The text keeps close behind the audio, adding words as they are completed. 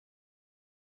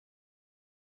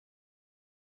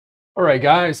All right,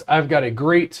 guys, I've got a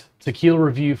great tequila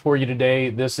review for you today.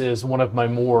 This is one of my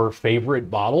more favorite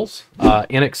bottles.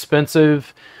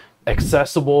 Inexpensive,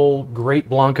 accessible, great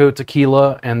Blanco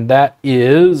tequila, and that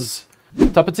is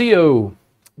Tapatio.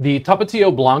 The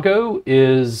Tapatio Blanco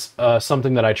is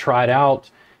something that I tried out.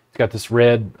 It's got this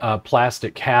red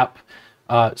plastic cap.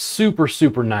 Super,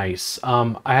 super nice.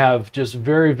 I have just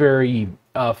very, very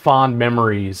fond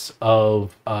memories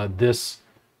of this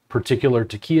particular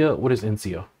tequila. What is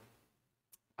NCO?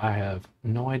 I have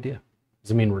no idea. Does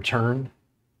it mean return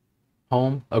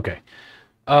home? Okay.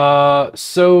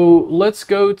 So let's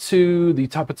go to the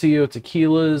Tapatio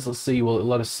tequilas. Let's see. Will it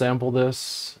let us sample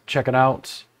this? Check it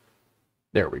out.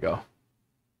 There we go.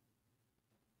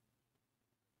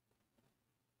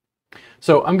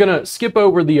 So I'm going to skip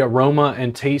over the aroma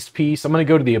and taste piece. I'm going to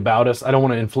go to the About Us. I don't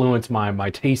want to influence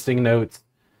my tasting notes.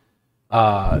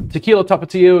 Tequila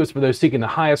Tapatio is for those seeking the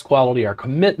highest quality. Our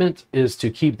commitment is to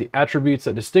keep the attributes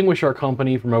that distinguish our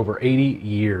company from over 80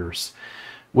 years,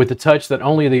 with the touch that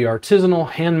only the artisanal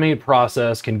handmade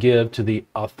process can give to the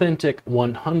authentic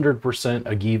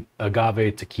 100%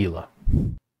 agave tequila.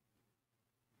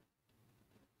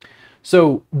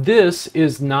 So this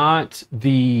is not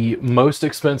the most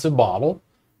expensive bottle.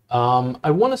 I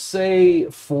want to say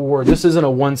this isn't a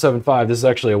 175. This is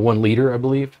actually a 1 liter, I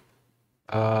believe.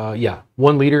 Yeah,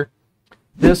 1 liter.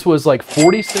 This was like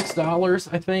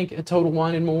 $46, I think, at Total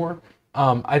Wine and More.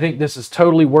 I think this is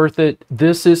totally worth it.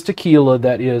 This is tequila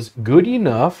that is good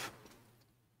enough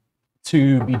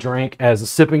to be drank as a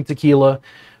sipping tequila,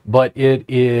 but it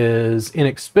is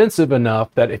inexpensive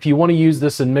enough that if you want to use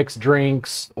this in mixed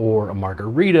drinks or a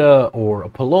margarita or a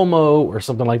Palomo or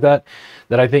something like that,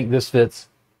 that I think this fits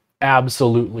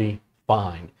absolutely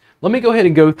fine. Let me go ahead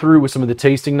and go through with some of the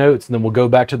tasting notes, and then we'll go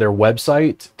back to their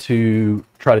website to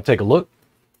try to take a look.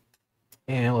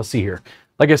 And let's see here.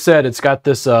 Like I said, it's got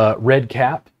this red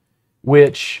cap,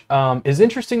 which is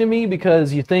interesting to me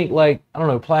because you think, like, I don't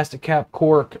know, plastic cap,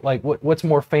 cork, like what's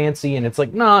more fancy? And it's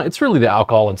like, nah, it's really the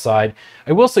alcohol inside.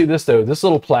 I will say this, though. This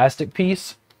little plastic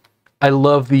piece, I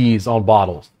love these on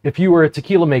bottles. If you were a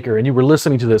tequila maker and you were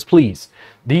listening to this, please,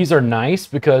 these are nice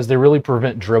because they really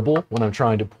prevent dribble when I'm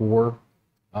trying to pour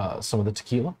some of the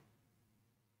tequila.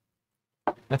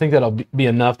 I think that'll be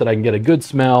enough that I can get a good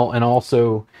smell and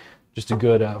also just a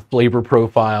good flavor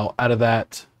profile out of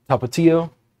that Tapatio.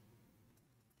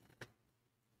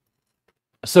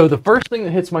 So the first thing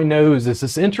that hits my nose is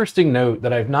this interesting note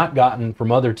that I've not gotten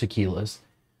from other tequilas,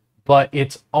 but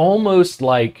it's almost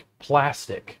like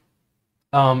plastic.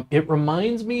 It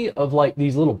reminds me of like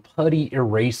these little putty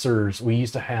erasers we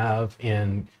used to have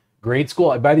in grade school.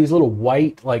 I buy these little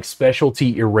white, like,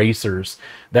 specialty erasers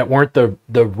that weren't the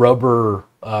rubber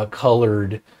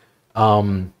colored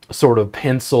sort of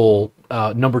pencil,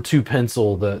 number 2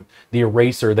 pencil, the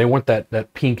eraser. They weren't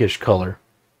that pinkish color.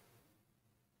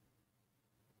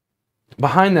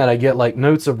 Behind that, I get like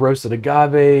notes of roasted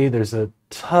agave. There's a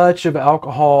touch of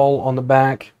alcohol on the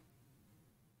back.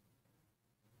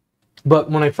 But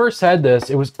when I first had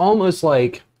this, it was almost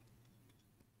like,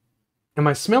 am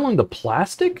I smelling the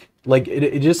plastic? Like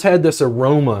it just had this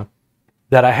aroma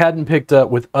that I hadn't picked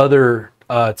up with other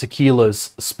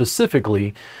tequilas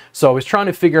specifically. So I was trying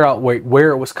to figure out where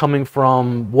it was coming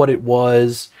from, what it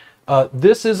was.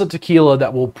 This is a tequila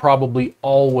that will probably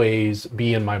always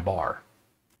be in my bar.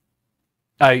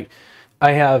 I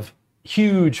have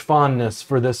huge fondness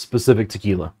for this specific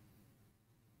tequila.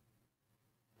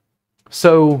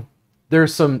 So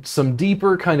there's some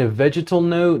deeper kind of vegetal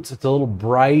notes. It's a little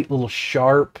bright, a little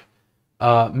sharp,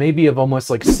 maybe of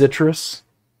almost like citrus.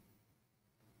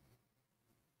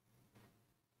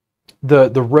 The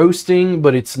roasting,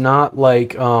 but it's not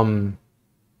like a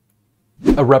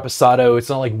reposado. It's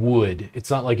not like wood. It's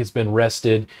not like it's been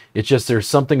rested. It's just there's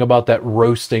something about that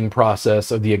roasting process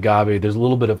of the agave. There's a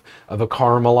little bit of a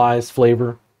caramelized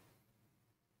flavor.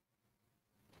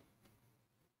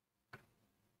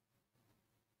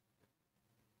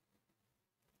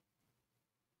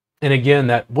 And again,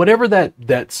 that whatever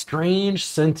that strange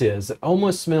scent is, it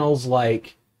almost smells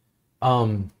like,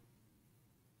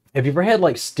 have you ever had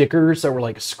like stickers that were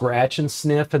like scratch and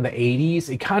sniff in the 80s?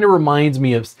 It kind of reminds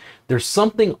me of, there's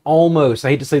something almost, I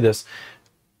hate to say this,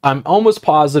 I'm almost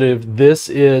positive this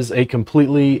is a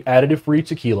completely additive-free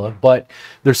tequila, but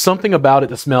there's something about it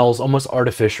that smells almost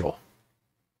artificial.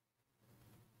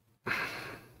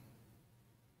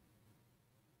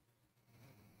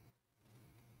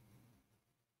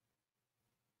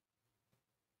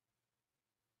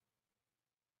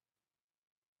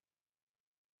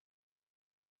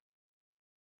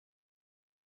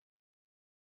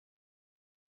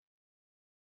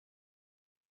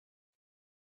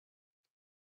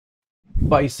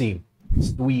 spicy,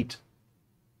 sweet.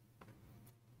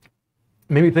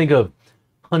 Made me think of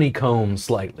honeycomb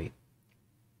slightly.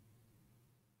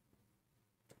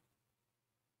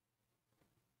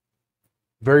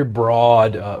 Very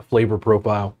broad flavor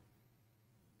profile.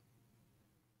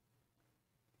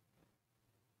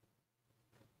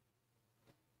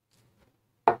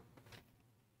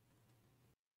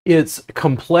 It's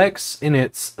complex in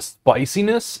its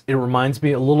spiciness. It reminds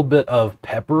me a little bit of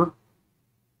pepper.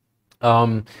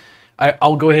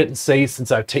 I'll go ahead and say,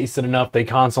 since I've tasted enough, they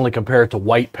constantly compare it to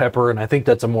white pepper, and I think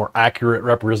that's a more accurate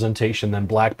representation than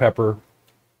black pepper.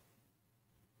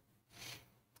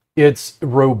 It's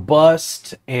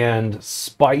robust and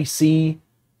spicy.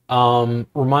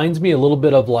 Reminds me a little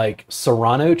bit of like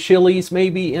Serrano chilies,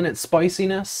 maybe, in its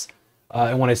spiciness.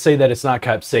 And when I say that, it's not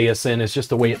capsaicin, it's just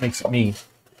the way it makes me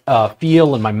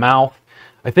feel in my mouth.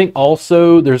 I think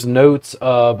also there's notes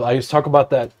of, I just talk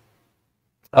about that,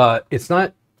 it's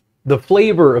not the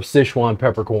flavor of Sichuan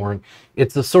peppercorn,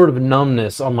 it's the sort of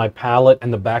numbness on my palate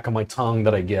and the back of my tongue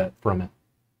that I get from it.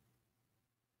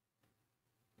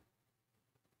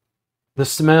 The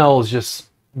smell is just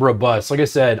robust. Like I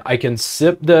said, I can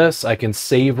sip this, I can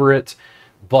savor it,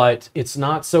 but it's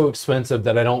not so expensive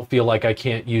that I don't feel like I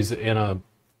can't use it in a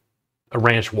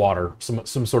ranch water, some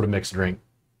sort of mixed drink.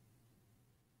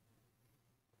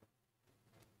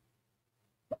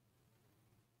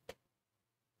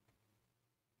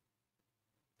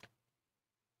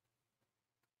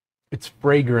 It's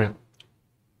fragrant,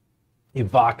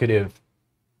 evocative,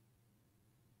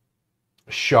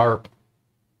 sharp.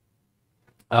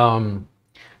 Got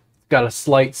a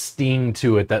slight sting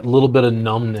to it, that little bit of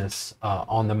numbness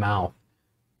on the mouth.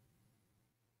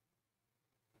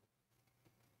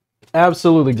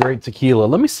 Absolutely great tequila.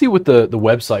 Let me see what the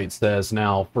website says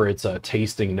now for its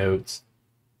tasting notes.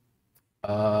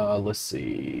 Let's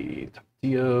see,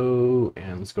 Tapatio,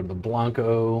 and let's go to the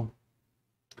Blanco.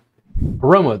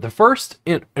 Aroma. The first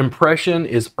impression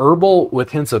is herbal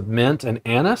with hints of mint and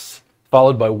anise,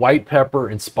 followed by white pepper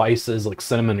and spices like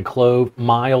cinnamon and clove,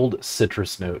 mild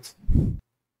citrus notes.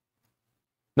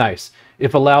 Nice.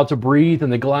 If allowed to breathe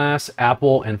in the glass,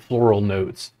 apple and floral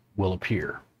notes will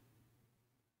appear.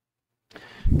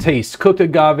 Taste. Cooked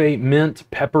agave, mint,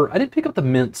 pepper. I didn't pick up the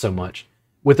mint so much.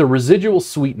 With a residual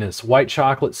sweetness, white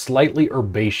chocolate, slightly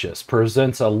herbaceous,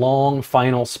 presents a long,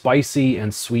 final, spicy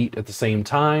and sweet at the same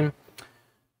time,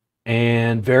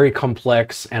 and very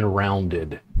complex and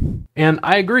rounded. And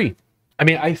I agree. I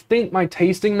mean, I think my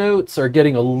tasting notes are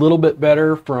getting a little bit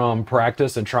better from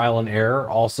practice and trial and error.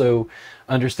 Also,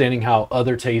 understanding how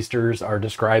other tasters are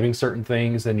describing certain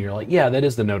things, and you're like, yeah, that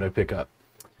is the note I pick up.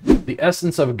 The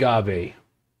essence of agave.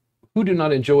 Who do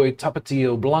not enjoy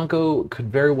Tapatio Blanco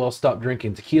could very well stop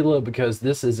drinking tequila, because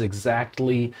this is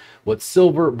exactly what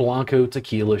silver Blanco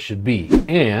tequila should be.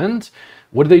 And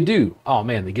what do? Oh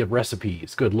man, they give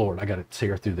recipes. Good Lord, I gotta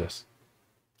tear through this.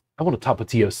 I want a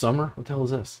Tapatio summer. What the hell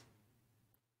is this?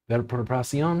 Ver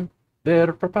preparación.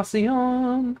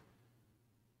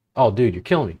 Oh, dude, you're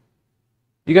killing me.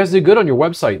 You guys did good on your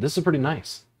website. This is pretty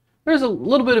nice. There's a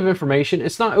little bit of information.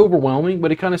 It's not overwhelming,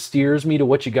 but it kind of steers me to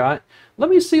what you got. Let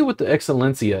me see what the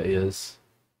Excelencia is.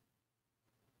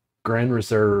 Grand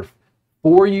Reserve.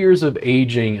 4 years of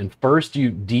aging and first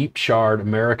deep charred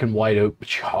American white oak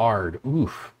charred.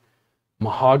 Oof.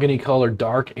 Mahogany color,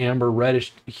 dark amber,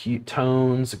 reddish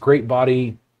tones, great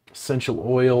body, essential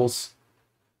oils,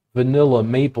 vanilla,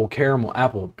 maple, caramel,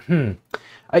 apple.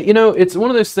 You know, it's one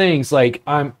of those things, like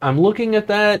I'm looking at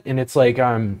that and it's like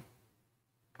I'm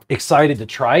excited to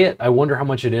try it. I wonder how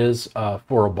much it is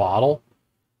for a bottle.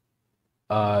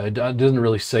 It doesn't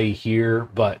really say here,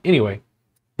 but anyway,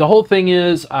 the whole thing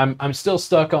is I'm still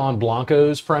stuck on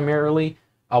Blancos primarily.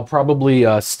 I'll probably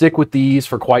stick with these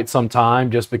for quite some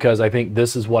time just because I think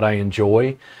this is what I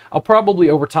enjoy. I'll probably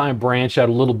over time branch out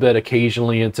a little bit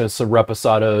occasionally into some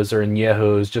reposados or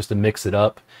añejos just to mix it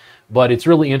up. But it's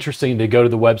really interesting to go to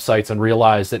the websites and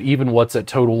realize that even what's at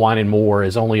Total Wine & More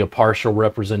is only a partial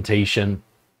representation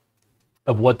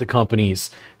of what the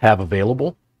companies have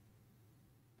available.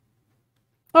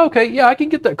 Okay, yeah, I can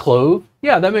get that clove.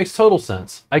 Yeah, that makes total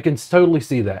sense. I can totally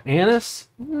see that. Anise,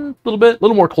 a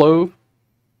little more clove.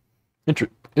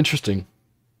 Interesting.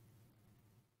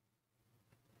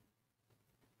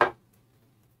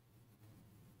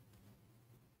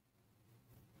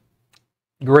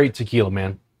 Great tequila,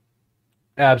 man.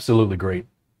 Absolutely great.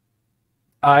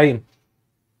 I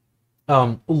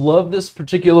love this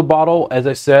particular bottle. As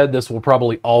I said, this will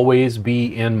probably always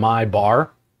be in my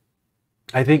bar.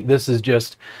 I think this is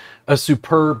just a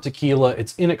superb tequila.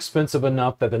 It's inexpensive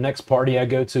enough that the next party I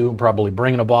go to, I'm probably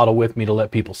bringing a bottle with me to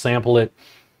let people sample it.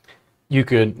 You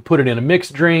could put it in a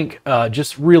mixed drink,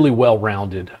 just really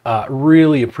well-rounded.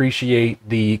 Really appreciate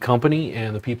the company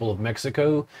and the people of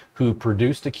Mexico who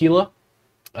produce tequila,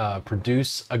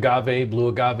 produce agave, blue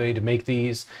agave to make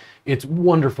these. It's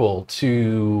wonderful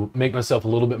to make myself a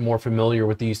little bit more familiar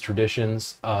with these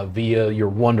traditions via your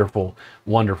wonderful,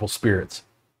 wonderful spirits.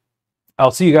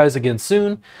 I'll see you guys again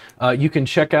soon. You can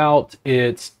check out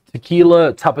it's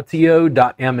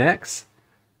tequilatapatio.mx.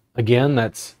 Again,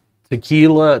 that's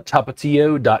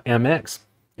tequilatapatio.mx.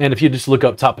 And if you just look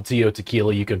up Tapatio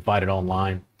Tequila, you can find it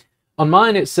online. On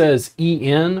mine, it says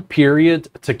EN period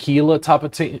tequila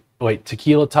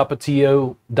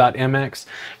tequilatapatio.mx,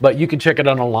 but you can check it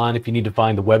out online if you need to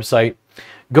find the website.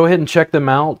 Go ahead and check them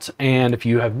out, and if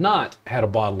you have not had a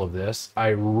bottle of this, I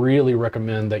really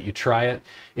recommend that you try it.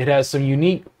 It has some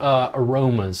unique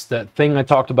aromas, that thing I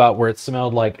talked about where it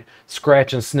smelled like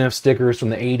scratch and sniff stickers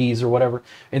from the 80s or whatever.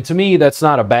 And to me, that's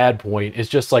not a bad point. It's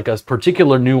just like a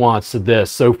particular nuance to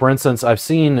this. So for instance, I've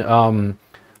seen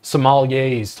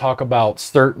sommeliers talk about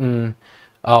certain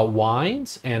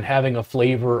wines and having a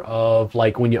flavor of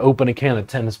like when you open a can of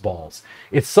tennis balls.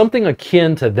 It's something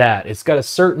akin to that. It's got a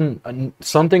certain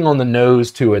something on the nose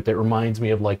to it that reminds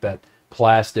me of like that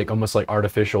plastic, almost like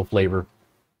artificial flavor.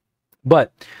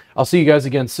 But I'll see you guys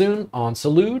again soon on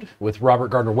Salud with Robert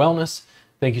Gardner Wellness.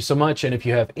 Thank you so much. And if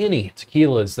you have any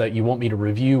tequilas that you want me to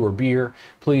review or beer,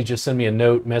 please just send me a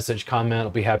note, message, comment.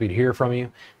 I'll be happy to hear from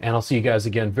you. And I'll see you guys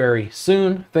again very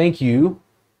soon. Thank you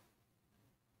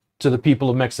to the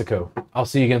people of Mexico. I'll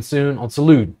see you again soon on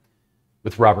Salud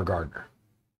with Robert Gardner.